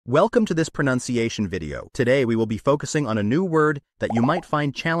Welcome to this pronunciation video. Today we will be focusing on a new word that you might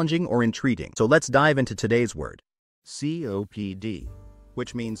find challenging or intriguing. So let's dive into today's word. COPD,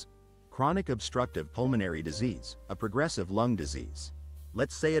 which means chronic obstructive pulmonary disease, a progressive lung disease.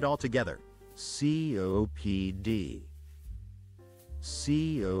 Let's say it all together. COPD.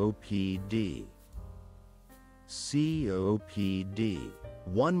 COPD. COPD.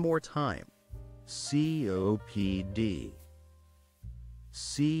 One more time. COPD.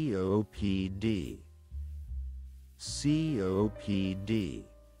 COPD. COPD.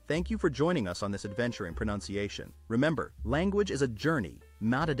 Thank you for joining us on this adventure in pronunciation. Remember, language is a journey,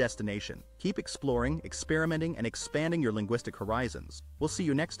 not a destination. Keep exploring, experimenting, and expanding your linguistic horizons. We'll see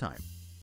you next time.